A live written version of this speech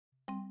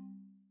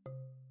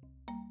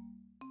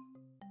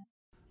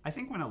I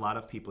think when a lot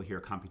of people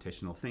hear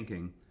computational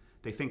thinking,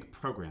 they think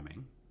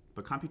programming,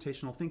 but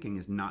computational thinking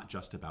is not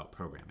just about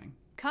programming.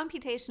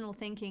 Computational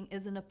thinking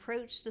is an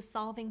approach to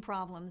solving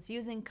problems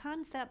using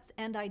concepts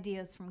and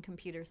ideas from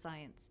computer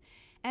science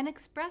and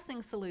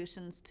expressing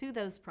solutions to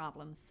those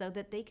problems so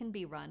that they can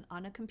be run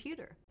on a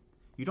computer.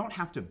 You don't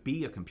have to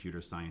be a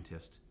computer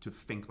scientist to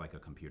think like a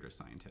computer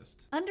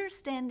scientist.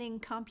 Understanding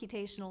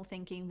computational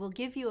thinking will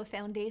give you a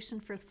foundation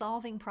for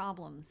solving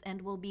problems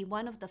and will be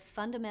one of the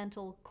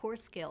fundamental core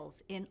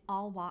skills in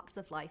all walks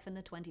of life in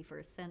the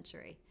 21st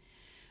century.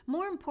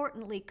 More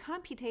importantly,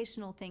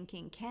 computational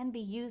thinking can be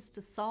used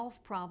to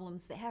solve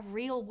problems that have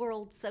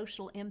real-world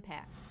social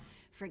impact.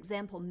 For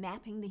example,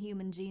 mapping the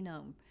human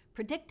genome,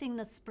 predicting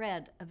the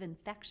spread of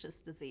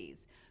infectious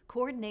disease,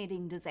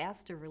 coordinating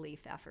disaster relief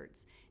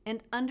efforts,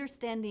 and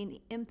understanding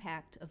the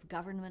impact of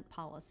government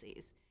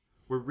policies.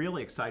 We're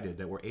really excited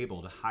that we're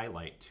able to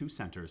highlight two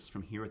centers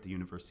from here at the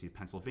University of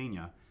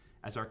Pennsylvania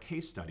as our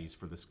case studies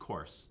for this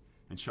course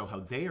and show how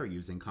they are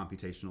using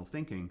computational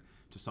thinking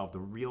to solve the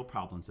real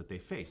problems that they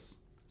face.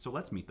 So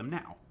let's meet them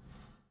now.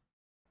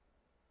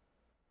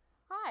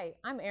 Hi,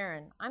 I'm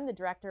Erin. I'm the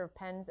director of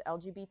Penn's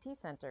LGBT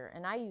Center,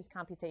 and I use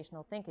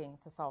computational thinking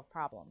to solve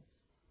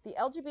problems. The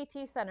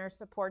LGBT Center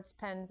supports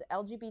Penn's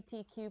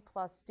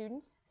LGBTQ+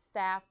 students,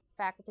 staff,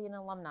 faculty, and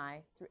alumni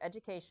through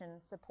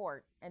education,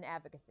 support, and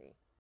advocacy.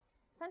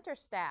 Center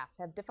staff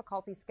have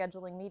difficulty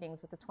scheduling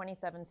meetings with the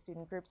 27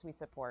 student groups we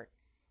support,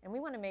 and we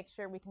want to make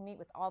sure we can meet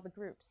with all the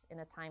groups in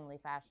a timely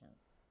fashion.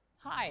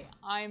 Hi,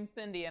 I'm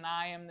Cindy, and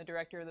I am the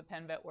director of the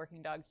Penn Vet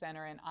Working Dog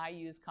Center, and I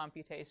use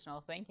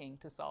computational thinking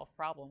to solve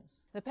problems.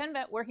 The Penn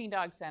Vet Working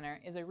Dog Center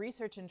is a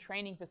research and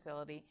training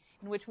facility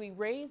in which we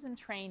raise and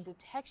train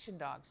detection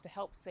dogs to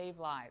help save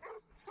lives.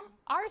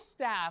 Our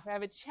staff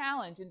have a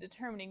challenge in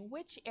determining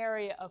which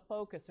area of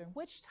focus or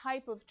which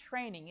type of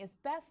training is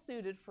best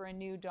suited for a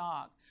new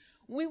dog.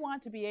 We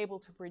want to be able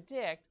to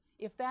predict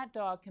if that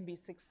dog can be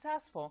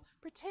successful,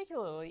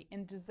 particularly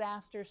in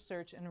disaster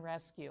search and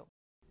rescue.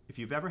 If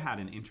you've ever had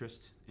an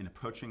interest in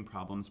approaching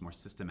problems more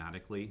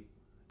systematically,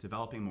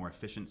 developing more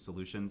efficient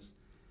solutions,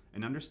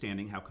 and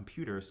understanding how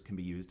computers can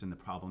be used in the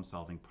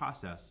problem-solving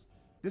process,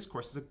 this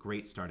course is a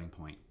great starting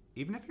point.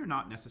 Even if you're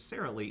not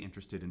necessarily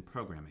interested in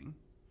programming,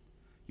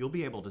 you'll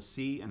be able to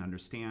see and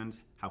understand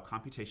how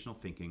computational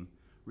thinking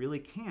really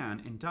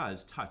can and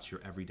does touch your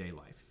everyday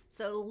life.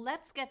 So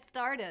let's get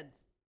started.